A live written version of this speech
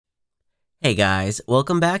Hey guys,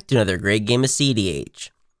 welcome back to another great game of CEDH.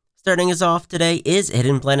 Starting us off today is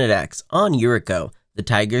Hidden Planet X on Yuriko, the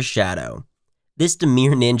Tiger's Shadow. This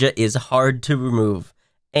demure ninja is hard to remove,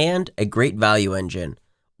 and a great value engine,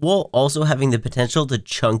 while also having the potential to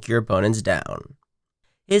chunk your opponents down.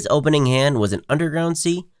 His opening hand was an Underground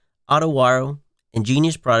Sea, Otawaro,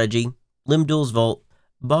 Ingenious Prodigy, Limdul's Vault,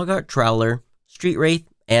 Boggart Trowler, Street Wraith,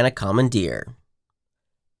 and a Commandeer.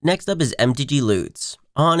 Next up is mtga Loots.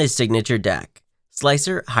 On his signature deck,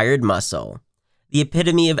 Slicer Hired Muscle. The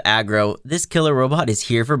epitome of aggro, this killer robot is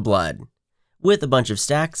here for blood. With a bunch of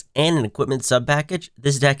stacks and an equipment sub-package,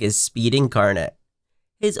 this deck is speed incarnate.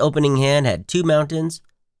 His opening hand had 2 mountains,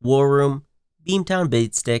 War Room, Beamtown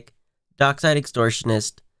Baitstick, Dockside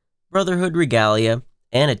Extortionist, Brotherhood Regalia,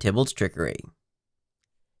 and a Tybalt's Trickery.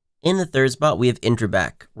 In the third spot we have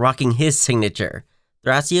edhrec, rocking his signature,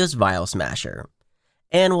 Thrasios Vialsmasher.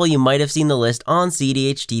 And while you might have seen the list on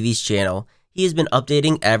CEDH TV's channel, he has been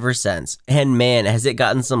updating ever since, and man has it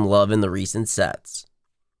gotten some love in the recent sets.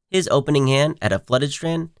 His opening hand had a Flooded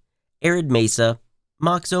Strand, Arid Mesa,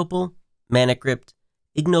 Mox Opal, Mana Crypt,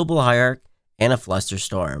 Ignoble Hierarch, and a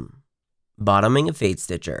Flusterstorm. Bottoming a Fate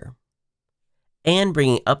Stitcher. And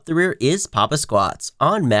bringing up the rear is Papa Squats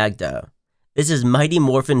on Magda. This is Mighty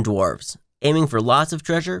Morphin Dwarves, aiming for lots of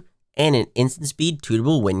treasure and an instant speed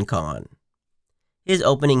tunable win con. His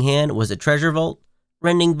opening hand was a Treasure Vault,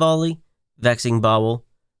 Rending Volley, Vexing Bauble,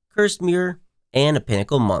 Cursed Mirror, and a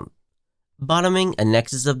Pinnacle Month. Bottoming a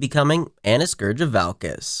Nexus of Becoming and a Scourge of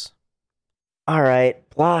Valkis. Alright,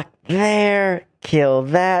 block there, kill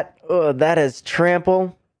that. Oh, that is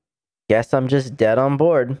trample. Guess I'm just dead on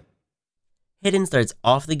board. Hidden starts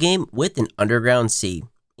off the game with an Underground Sea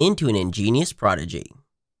into an Ingenious Prodigy.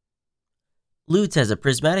 Loots has a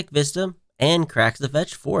Prismatic Vista and cracks the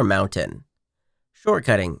fetch for a Mountain.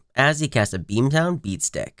 Shortcutting as he casts a Beamtown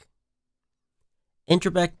Beatstick.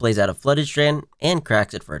 edhrec plays out a Flooded Strand and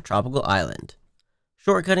cracks it for a Tropical Island.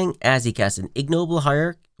 Shortcutting as he casts an Ignoble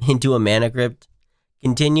Hierarch into a Mana Crypt,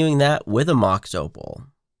 continuing that with a Mox Opal.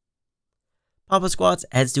 Papa Squats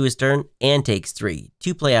heads to his turn and takes 3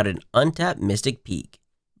 to play out an untapped Mystic Peak,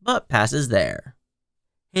 but passes there.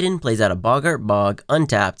 Hidden plays out a Boggart Bog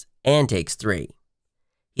untapped and takes 3.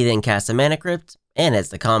 He then casts a Mana Crypt and heads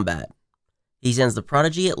to combat. He sends the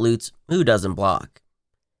Prodigy at Loots, who doesn't block.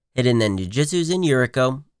 Hidden then Jujutsu's in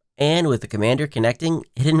Yuriko, and with the commander connecting,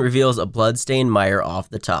 Hidden reveals a Bloodstained Mire off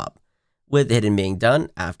the top, with Hidden being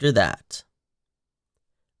done after that.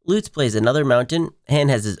 Loots plays another mountain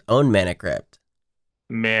and has his own Mana Crypt.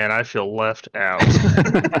 Man, I feel left out.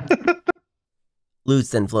 Loots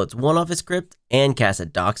then floats 1 off his crypt and casts a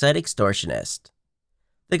Dockside Extortionist.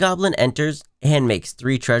 The Goblin enters and makes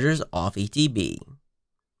 3 treasures off ETB.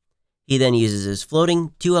 He then uses his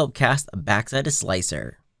floating to help cast a Backside of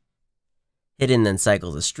Slicer. Hidden then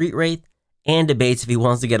cycles a Street Wraith and debates if he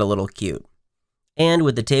wants to get a little cute. And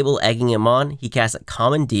with the table egging him on, he casts a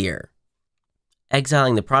Commandeer,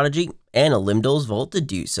 exiling the Prodigy and a Limdul's Vault to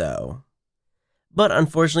do so. But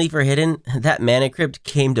unfortunately for Hidden, that Mana Crypt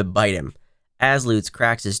came to bite him, as Loots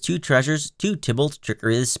cracks his 2 treasures to Tybalt's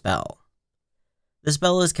Trickery the spell. The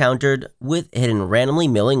spell is countered with Hidden randomly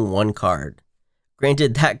milling 1 card.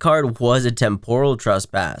 Granted, that card was a Temporal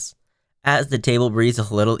Trespass, as the table breathes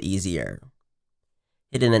a little easier.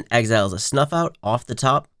 Hidden then exiles a Snuff Out off the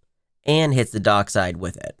top, and hits the Dockside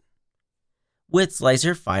with it, with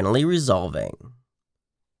Slicer finally resolving.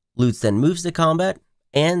 Loots then moves to combat,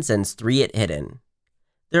 and sends 3 at Hidden.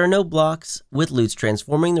 There are no blocks, with Loots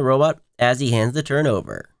transforming the robot as he hands the turn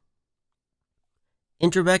over.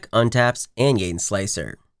 edhrec untaps and gains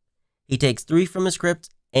Slicer. He takes 3 from his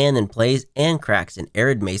crypt, and then plays and cracks an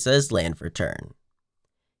Arid Mesa as land for turn.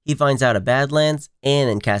 He finds out a Badlands and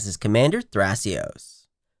then casts his commander Thrasios.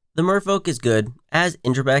 The Merfolk is good, as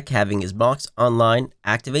edhrec having his Mox online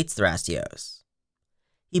activates Thrasios.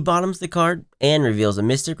 He bottoms the card and reveals a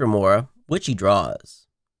Mystic Remora, which he draws.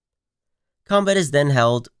 Combat is then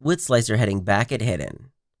held, with Slicer heading back at Hidden.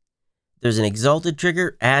 There's an Exalted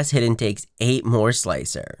trigger as Hidden takes 8 more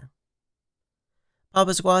Slicer.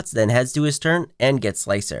 Papa Squats then heads to his turn and gets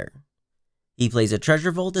Slicer. He plays a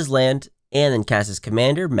Treasure Vault as land, and then casts his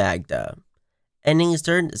commander Magda, ending his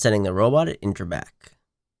turn sending the robot at edhrec.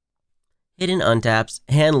 Hidden untaps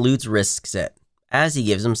and Loots risks it, as he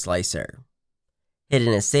gives him Slicer.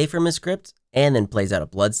 Hidden is safe from his crypt, and then plays out a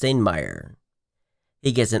Bloodstained Mire.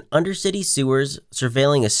 He gets an Undercity Sewers,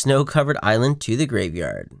 surveilling a snow-covered island to the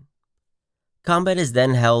graveyard. Combat is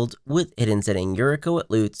then held, with Hidden sending Yuriko at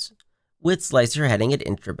Loots, with Slicer heading at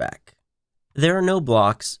edhrec. There are no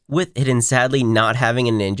blocks, with Hidden sadly not having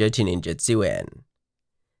a ninja to ninjutsu in.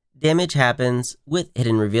 Damage happens, with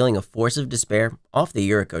Hidden revealing a Force of Despair off the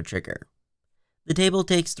Yuriko trigger. The table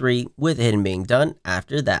takes 3, with Hidden being done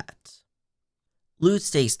after that.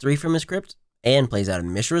 Lutz takes 3 from his crypt and plays out a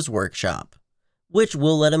Mishra's Workshop, which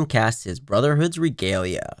will let him cast his Brotherhood's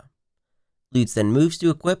Regalia. Lutz then moves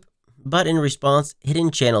to equip, but in response,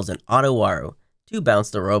 Hidden channels an Auto-Waru to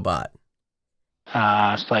bounce the robot.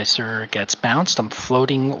 Slicer gets bounced. I'm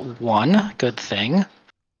floating 1. Good thing.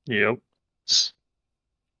 Yep.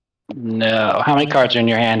 No. How many cards are in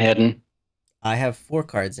your hand, Hidden? I have 4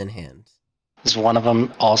 cards in hand. Is one of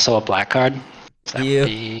them also a black card?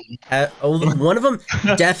 One of them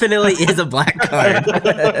definitely is a black card.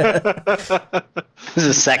 Is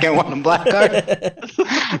the second one a black card?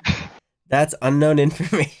 That's unknown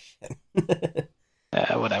information.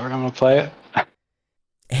 Whatever, I'm gonna play it.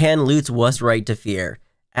 Han Lutz was right to fear,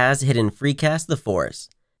 as Hidden freecast the Force,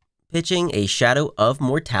 pitching a Shadow of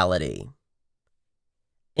Mortality.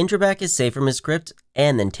 Intrebec is safe from his crypt,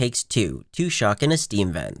 and then takes 2 to shock in a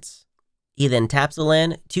Steam Vents. He then taps a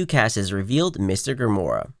land to cast his revealed Mystic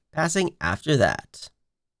Remora, passing after that.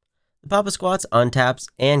 The Papa Squats untaps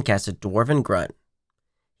and casts a Dwarven Grunt.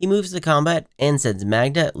 He moves to combat and sends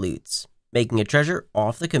Magda at Lutz, making a treasure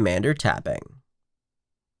off the commander tapping.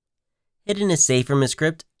 Hidden is safe from his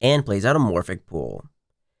crypt and plays out a Morphic Pool.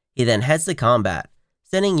 He then heads to combat,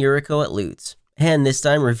 sending Yuriko at Lutz, and this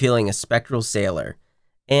time revealing a Spectral Sailor,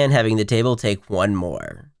 and having the table take 1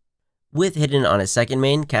 more, with Hidden on his second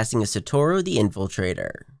main casting a Satoru the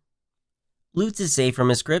Infiltrator. Lutz is safe from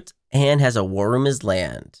his crypt and has a War Room as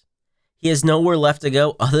land. He has nowhere left to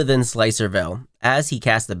go other than Slicerville, as he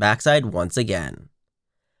casts the backside once again.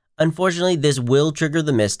 Unfortunately, this will trigger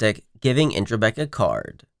the Mystic, giving Intrebec a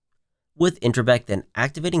card, with Intrebec then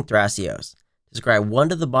activating Thrasios to scry 1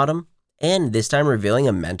 to the bottom, and this time revealing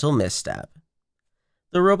a Mental Misstep.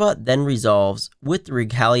 The robot then resolves, with the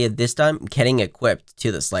Regalia this time getting equipped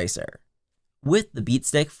to the Slicer, with the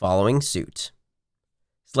Beatstick following suit.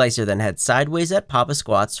 Slicer then heads sideways at Papa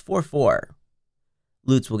Squats for 4.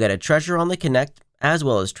 Lutz will get a treasure on the Connect, as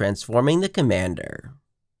well as transforming the commander.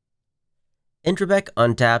 Intrebec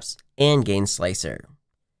untaps and gains Slicer.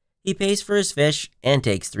 He pays for his fish and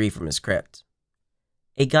takes 3 from his crypt.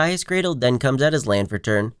 A Gaia's Cradle then comes out his land for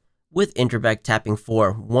turn, with Intrebec tapping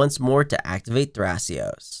 4 once more to activate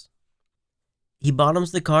Thrasios. He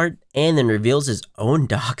bottoms the card and then reveals his own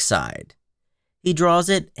Dockside. He draws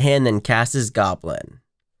it and then casts his Goblin.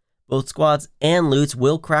 Both Squads and Lutz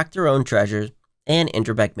will crack their own treasures, and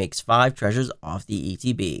Intrebec makes 5 treasures off the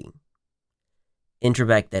ETB.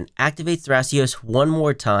 Intrebec then activates Thrasios 1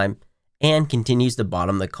 more time and continues to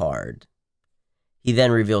bottom the card. He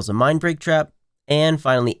then reveals a Mindbreak Trap and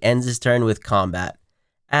finally ends his turn with combat,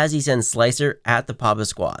 as he sends Slicer at the Papa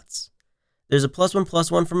Squats. There's a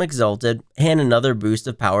 +1/+1 from Exalted and another boost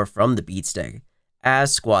of power from the Beatstick,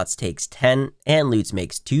 as Squats takes 10 and Lutz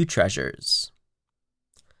makes 2 treasures.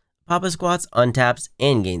 Papa Squats untaps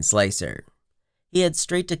and gains Slicer. He heads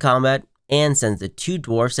straight to combat and sends the 2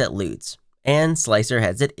 dwarfs at Lutz, and Slicer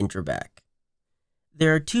heads at Intrebec.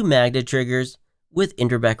 There are 2 Magda triggers, with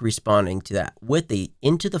Intrebec responding to that with the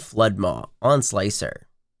Into the Flood Maw on Slicer.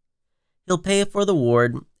 He'll pay for the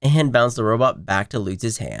ward and bounce the robot back to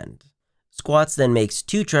Lutz's hand. Squats then makes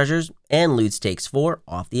 2 treasures and Lutz takes 4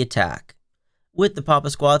 off the attack, with the Papa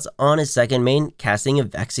Squats on his second main casting a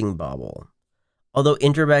Vexing Bauble, although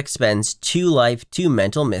Intrebec spends 2 life to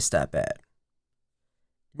Mental Misstep it.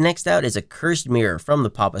 Next out is a Cursed Mirror from the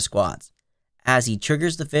Papa Squats, as he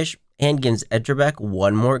triggers the fish and gives Intrebec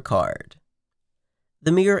 1 more card.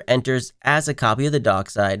 The mirror enters as a copy of the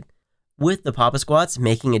Dockside, with the Papa Squats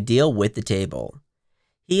making a deal with the table.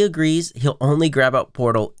 He agrees he'll only grab out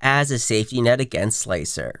Portal as a safety net against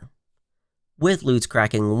Slicer, with Lutz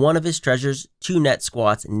cracking 1 of his treasures to net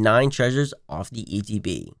Squats 9 treasures off the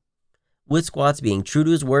ETB, with Squats being true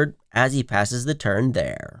to his word as he passes the turn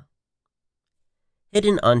there.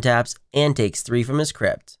 Hidden untaps and takes 3 from his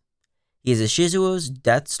crypt. He has a Shizuo's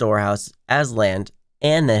Death Storehouse as land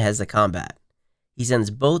and then has the combat. He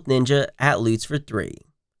sends both Ninja at Lutz for 3.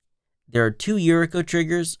 There are 2 Yuriko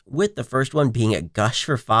triggers, with the first one being a Gush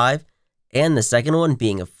for 5 and the second one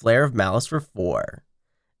being a Flare of Malice for 4,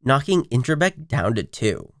 knocking Intrebec down to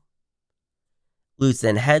 2. Lutz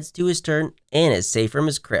then heads to his turn and is safe from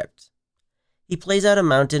his crypt. He plays out a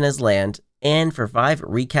mountain as land and for 5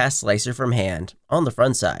 recast Slicer from hand on the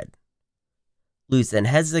front side. Lutz then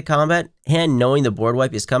heads to combat and, knowing the board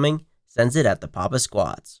wipe is coming, sends it at the Papa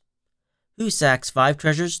Squats, who sacks 5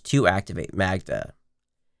 treasures to activate Magda.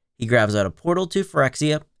 He grabs out a portal to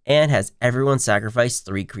Phyrexia and has everyone sacrifice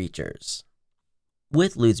 3 creatures,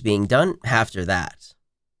 with Lutz being done after that.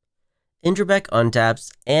 edhrec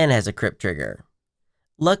untaps and has a crypt trigger.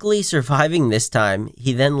 Luckily, surviving this time,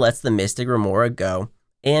 he then lets the Mystic Remora go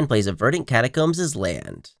and plays a Verdant Catacombs as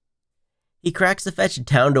land. He cracks the fetch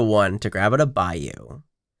down to 1 to grab out a Bayou,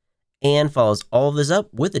 and follows all of this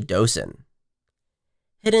up with a Dosin.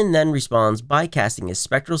 Hidden then responds by casting his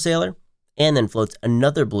Spectral Sailor, and then floats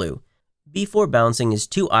another blue, before bouncing his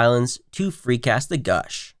 2 islands to free cast the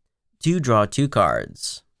Gush, to draw 2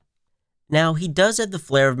 cards. Now, he does have the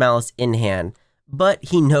Flare of Malice in hand, but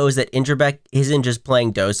he knows that edhrec isn't just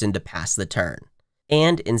playing Dosin to pass the turn,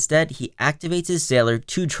 and instead he activates his Sailor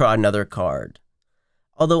to draw another card.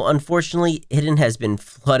 Although unfortunately, Hidden has been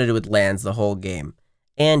flooded with lands the whole game,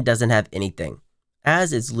 and doesn't have anything,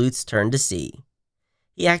 as it's Lute's turn to see.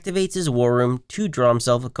 He activates his War Room to draw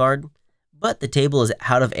himself a card, but the table is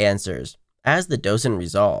out of answers, as the Dosin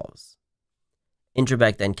resolves.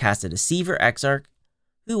 edhrec then casts a Deceiver Exarch,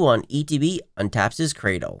 who on ETB untaps his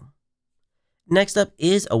Cradle. Next up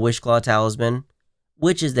is a Wishclaw Talisman,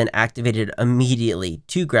 which is then activated immediately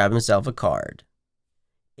to grab himself a card.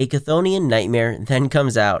 A Chthonian Nightmare then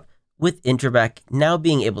comes out, with edhrec now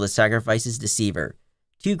being able to sacrifice his Deceiver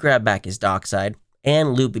to grab back his Dockside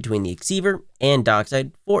and loop between the Deceiver and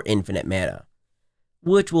Dockside for infinite mana,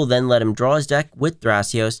 which will then let him draw his deck with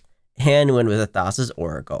Thrasios and win with Thassa's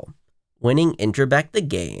Oracle, winning edhrec the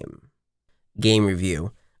game. Game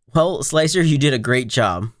review. Well, Slicer, you did a great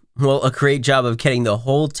job. Well, a great job of getting the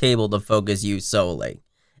whole table to focus you solely,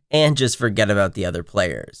 and just forget about the other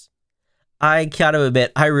players. I gotta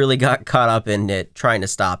admit, I really got caught up in it trying to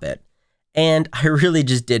stop it, and I really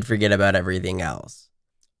just did forget about everything else.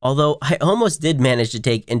 Although I almost did manage to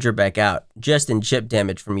take edhrec out just in chip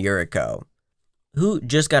damage from Yuriko, who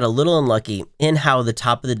just got a little unlucky in how the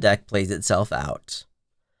top of the deck plays itself out.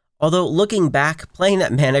 Although looking back, playing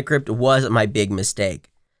that Mana Crypt was my big mistake,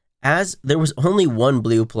 as there was only one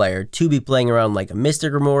blue player to be playing around like a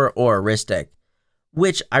Mystic Remora or a Ristic,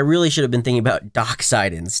 which I really should have been thinking about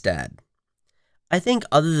Dockside instead. I think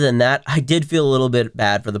other than that, I did feel a little bit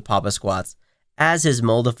bad for the Papa Squats, as his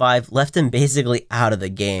Mold 5 left him basically out of the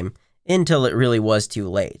game until it really was too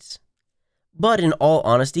late. But in all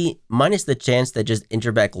honesty, minus the chance that just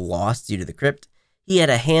edhrec lost due to the crypt, he had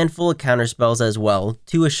a handful of counterspells as well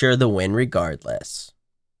to assure the win regardless.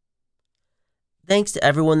 Thanks to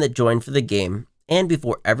everyone that joined for the game, and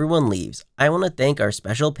before everyone leaves, I want to thank our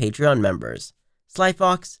special Patreon members,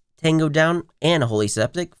 Slyfox, Tango Down, and Holy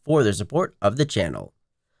Septic for their support of the channel,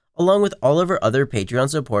 along with all of our other Patreon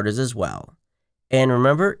supporters as well. And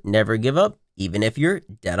remember, never give up, even if you're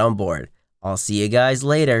dead on board. I'll see you guys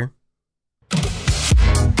later.